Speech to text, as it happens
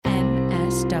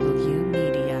FW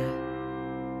Media.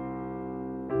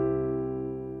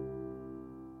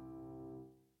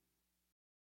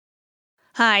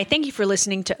 Hi, thank you for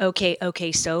listening to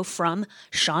OK So from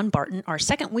Sean Barton, our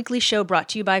second weekly show brought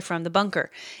to you by From the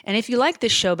Bunker. And if you like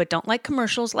this show but don't like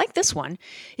commercials like this one,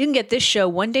 you can get this show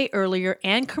one day earlier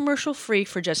and commercial free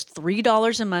for just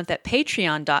 $3 a month at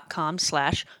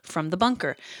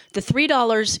patreon.com/fromthebunker. The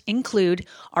 $3 include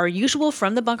our usual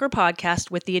From the Bunker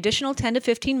podcast with the additional 10 to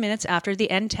 15 minutes after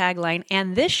the end tagline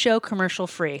and this show commercial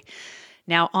free.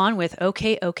 Now on with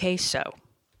OK So.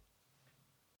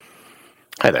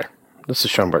 Hi there. This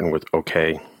is Sean Barton with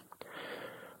OK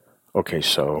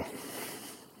So.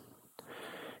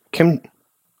 Kim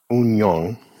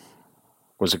Un-young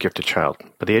was a gifted child.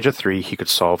 By the age of 3, he could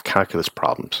solve calculus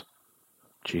problems.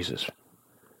 Jesus.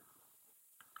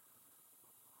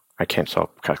 I can't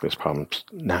solve calculus problems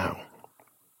now.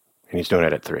 And he's doing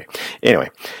it at 3.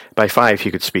 Anyway, by 5, he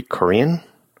could speak Korean,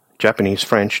 Japanese,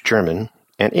 French, German,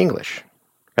 and English.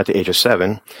 At the age of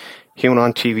 7, he went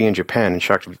on TV in Japan and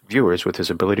shocked viewers with his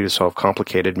ability to solve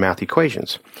complicated math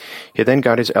equations. He then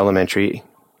got his elementary,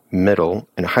 middle,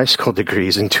 and high school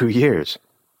degrees in 2 years.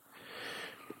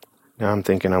 Now I'm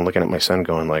looking at my son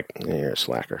going like, you're a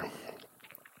slacker.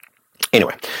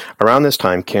 Anyway, around this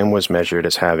time, Kim was measured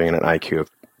as having an IQ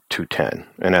of 210,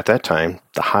 and at that time,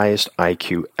 the highest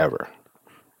IQ ever.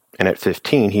 And at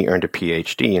 15, he earned a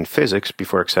PhD in physics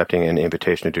before accepting an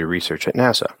invitation to do research at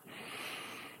NASA.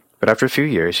 But after a few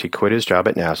years, he quit his job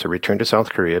at NASA, returned to South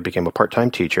Korea, became a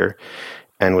part-time teacher,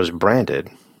 and was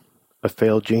branded a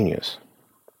failed genius.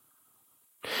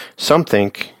 Some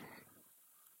think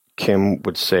Kim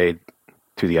would say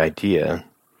to the idea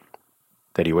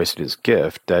that he wasted his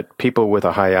gift, that people with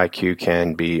a high IQ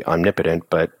can be omnipotent,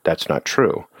 but that's not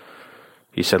true.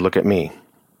 He said, "Look at me.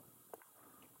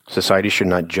 Society should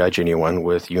not judge anyone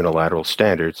with unilateral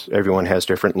standards. Everyone has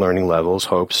different learning levels,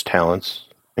 hopes, talents,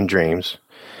 and dreams.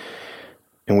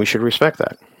 And we should respect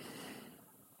that.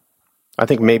 I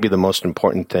think maybe the most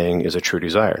important thing is a true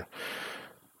desire."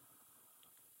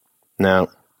 Now,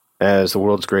 as the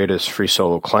world's greatest free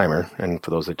solo climber, and for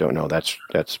those that don't know, that's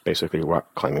basically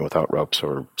rock climbing without ropes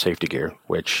or safety gear,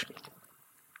 which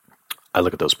I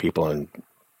look at those people and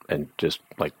just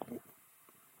like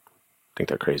think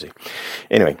they're crazy.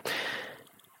 Anyway,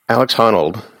 Alex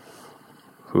Honnold,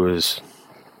 who is,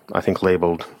 I think,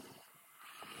 labeled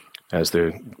as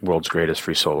the world's greatest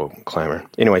free solo climber.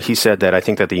 Anyway, he said that I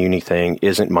think that the unique thing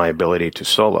isn't my ability to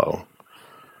solo.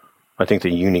 I think the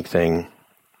unique thing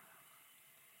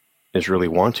is really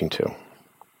wanting to.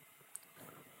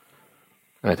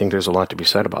 And I think there's a lot to be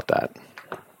said about that.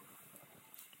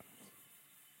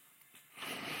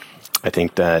 I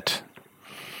think that,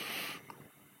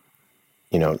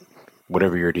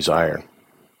 whatever your desire,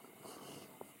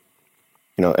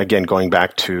 again, going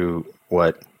back to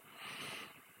what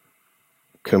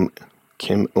Kim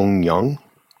Un-young,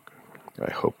 I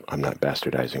hope I'm not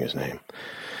bastardizing his name.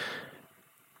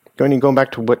 Going back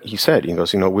to what he said, he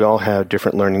goes, we all have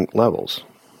different learning levels.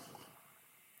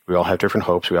 We all have different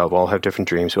hopes. We all have different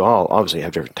dreams. We all obviously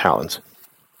have different talents.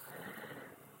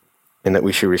 And that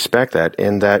we should respect that,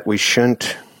 and that we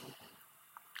shouldn't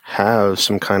have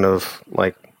some kind of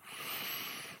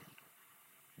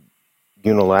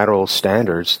unilateral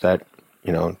standards that,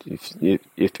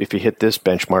 if you hit this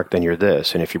benchmark, then you're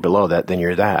this. And if you're below that, then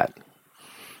you're that.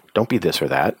 Don't be this or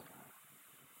that.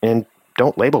 And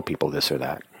don't label people this or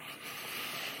that.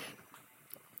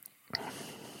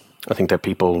 I think that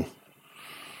people,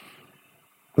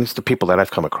 at least the people that I've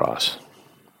come across,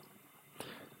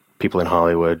 people in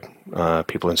Hollywood,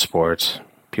 people in sports,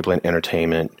 people in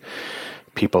entertainment,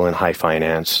 people in high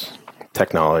finance,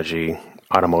 technology,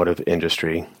 automotive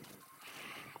industry,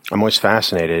 I'm always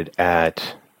fascinated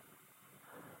at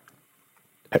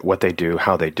what they do,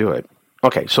 how they do it.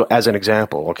 Okay, so as an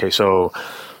example,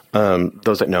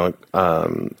 those that know,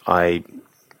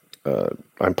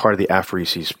 I'm part of the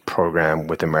apheresis program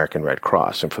with American Red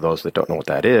Cross. And for those that don't know what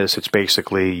that is, it's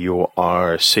basically you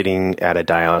are sitting at a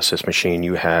dialysis machine.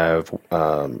 You have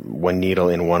one needle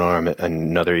in one arm,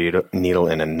 another needle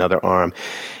in another arm,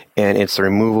 and it's the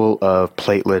removal of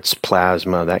platelets,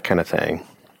 plasma, that kind of thing.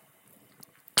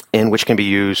 And which can be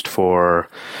used for,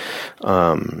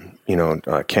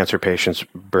 cancer patients,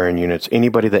 burn units,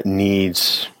 anybody that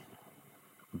needs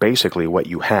basically what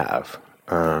you have.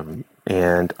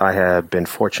 And I have been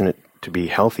fortunate to be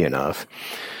healthy enough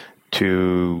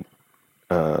to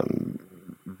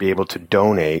be able to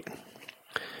donate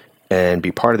and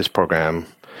be part of this program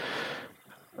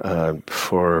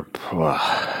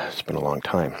it's been a long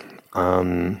time.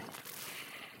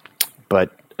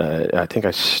 But I think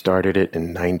I started it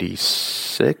in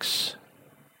 96.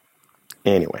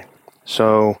 Anyway,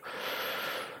 so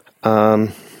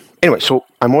so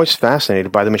I'm always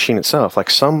fascinated by the machine itself. Like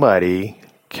somebody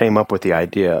came up with the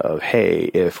idea of, hey,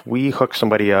 if we hook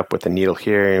somebody up with a needle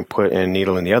here and put a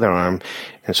needle in the other arm,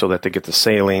 and so that they get the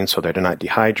saline so that they're not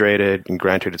dehydrated, and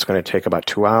granted it's going to take about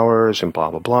 2 hours and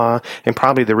blah, blah, blah, and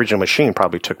probably the original machine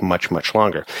probably took much, much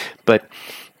longer. But,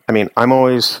 I mean,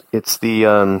 it's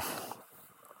the,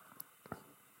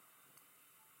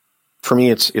 for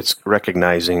me, it's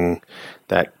recognizing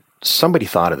that somebody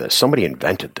thought of this, somebody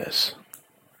invented this.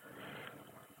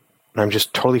 And I'm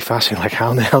just totally fascinated. Like,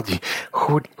 how in the hell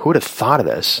who would have thought of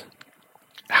this?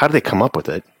 How did they come up with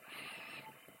it?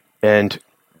 And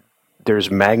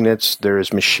there's magnets,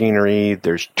 there's machinery,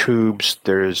 there's tubes,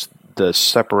 there's the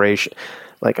separation.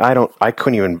 Like, I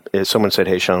couldn't even, if someone said,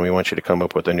 hey, Sean, we want you to come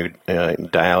up with a new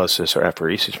dialysis or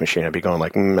apheresis machine, I'd be going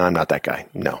like, I'm not that guy.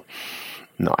 No,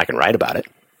 I can write about it.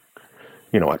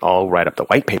 You know what? I'll write up the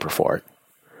white paper for it.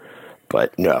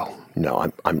 But no,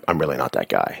 I'm really not that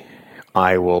guy.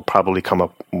 I will probably come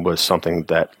up with something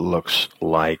that looks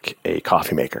like a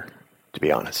coffee maker, to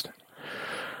be honest.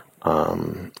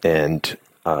 If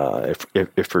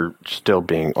we're still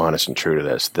being honest and true to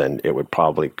this, then it would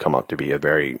probably come up to be a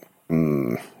very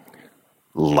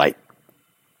light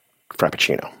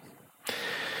frappuccino.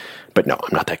 But no,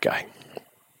 I'm not that guy.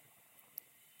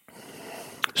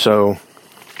 So,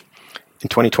 in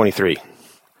 2023,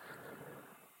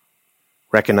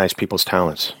 recognize people's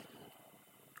talents.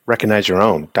 Recognize your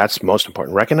own. That's most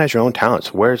important. Recognize your own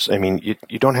talents.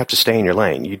 You don't have to stay in your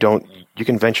lane. You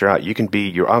can venture out.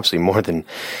 You're obviously more than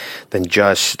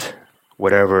just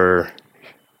whatever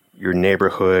your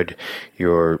neighborhood,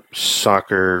 your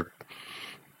soccer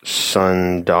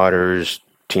son, daughter's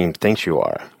team thinks you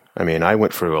are. I mean, I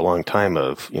went through a long time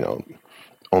of,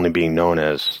 only being known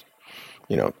as,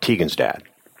 Tegan's dad.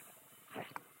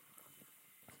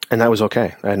 And that was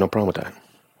okay. I had no problem with that,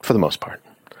 for the most part.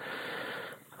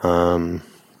 And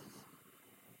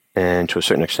to a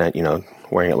certain extent,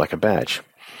 wearing it like a badge.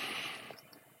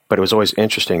 But it was always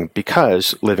interesting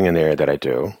because living in the area that I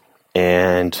do,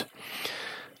 and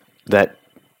that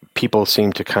people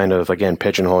seem to kind of, again,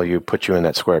 pigeonhole you, put you in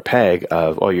that square peg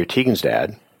of, oh, you're Tegan's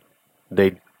dad.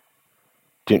 They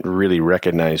didn't really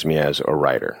recognize me as a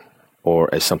writer or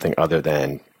as something other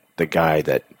than the guy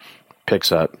that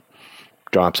picks up,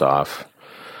 drops off,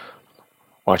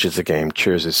 watches the game,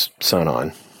 cheers his son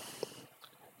on,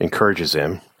 encourages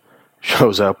him,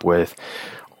 shows up with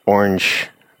orange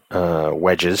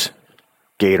wedges,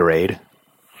 Gatorade,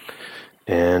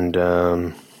 and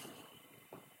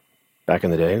back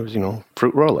in the day it was,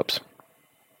 fruit roll-ups.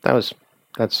 That's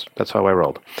how I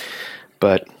rolled.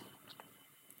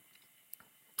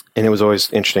 And it was always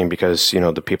interesting because,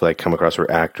 the people I come across were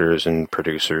actors and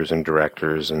producers and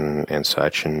directors and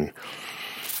such, and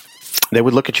they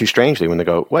would look at you strangely when they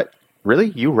go, what?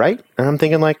 Really? You write? And I'm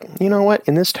thinking like, you know what?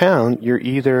 In this town, you're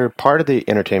either part of the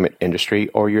entertainment industry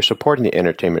or you're supporting the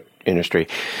entertainment industry.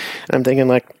 And I'm thinking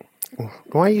like,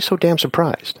 why are you so damn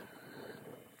surprised?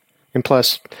 And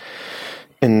plus,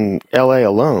 in LA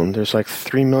alone, there's like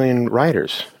 3 million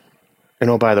writers. And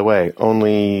oh, by the way,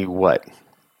 only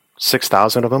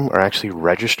 6,000 of them are actually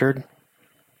registered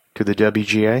to the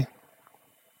WGA?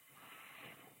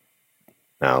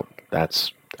 Now,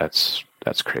 that's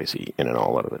crazy in and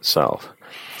all of itself.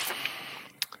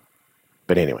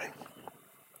 But anyway,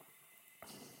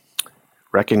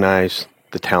 recognize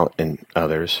the talent in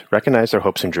others, recognize their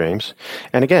hopes and dreams.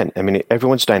 And again,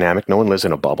 everyone's dynamic. No one lives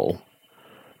in a bubble.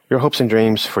 Your hopes and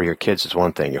dreams for your kids is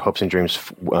one thing. Your hopes and dreams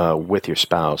with your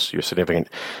spouse, your significant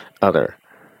other,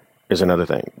 is another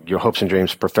thing. Your hopes and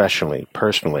dreams professionally,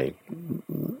 personally,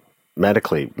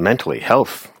 medically, mentally,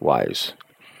 health-wise.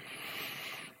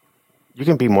 You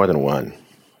can be more than one.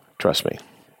 Trust me.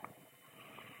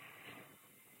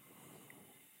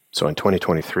 So in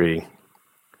 2023,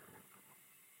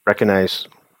 recognize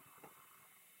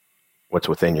what's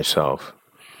within yourself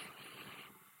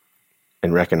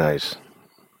and recognize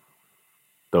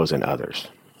those in others.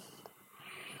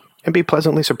 And be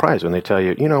pleasantly surprised when they tell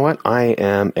you, you know what, I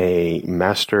am a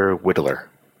master whittler.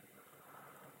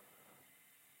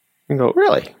 You go,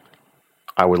 really?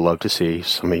 I would love to see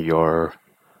some of your,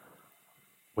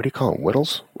 what do you call them,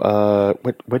 whittles?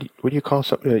 What do you call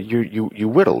something? You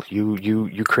whittle,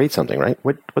 you create something, right?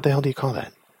 What the hell do you call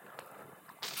that?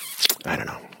 I don't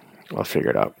know. I'll figure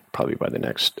it out probably by the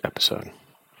next episode.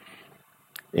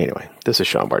 Anyway, this is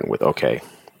Sean Barton with Okay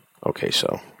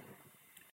So.